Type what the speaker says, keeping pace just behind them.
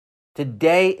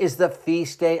Today is the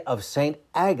feast day of Saint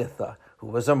Agatha, who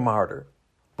was a martyr.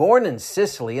 Born in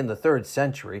Sicily in the 3rd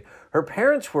century, her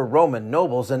parents were Roman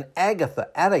nobles, and Agatha,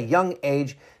 at a young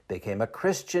age, became a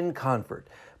Christian convert.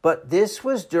 But this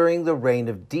was during the reign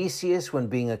of Decius, when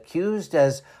being accused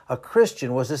as a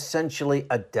Christian was essentially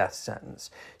a death sentence.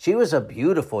 She was a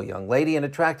beautiful young lady and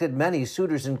attracted many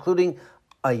suitors, including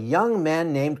a young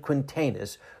man named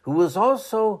Quintanus, who was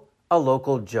also a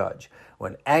local judge.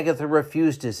 When Agatha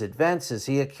refused his advances,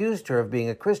 he accused her of being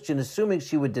a Christian, assuming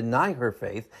she would deny her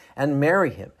faith and marry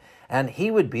him, and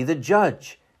he would be the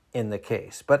judge in the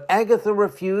case. But Agatha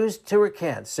refused to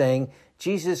recant, saying,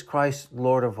 "Jesus Christ,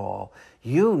 Lord of all,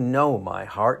 you know my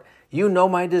heart, you know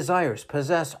my desires,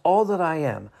 possess all that I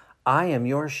am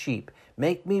your sheep,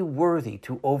 make me worthy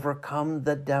to overcome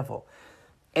the devil."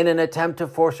 In an attempt to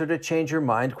force her to change her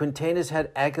mind, Quintanus had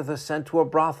Agatha sent to a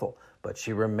brothel, but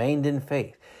she remained in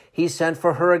faith. He sent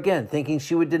for her again, thinking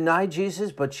she would deny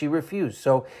Jesus, but she refused.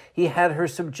 So he had her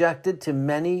subjected to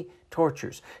many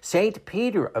tortures. St.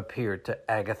 Peter appeared to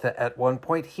Agatha at one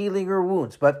point, healing her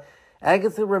wounds, but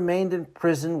Agatha remained in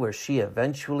prison, where she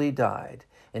eventually died,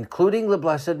 including the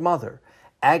Blessed Mother.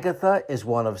 Agatha is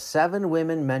one of 7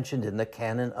 women mentioned in the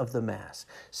canon of the Mass.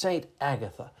 Saint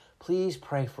Agatha, please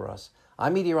pray for us.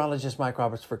 I'm meteorologist Mike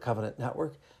Roberts for Covenant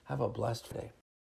Network. Have a blessed day.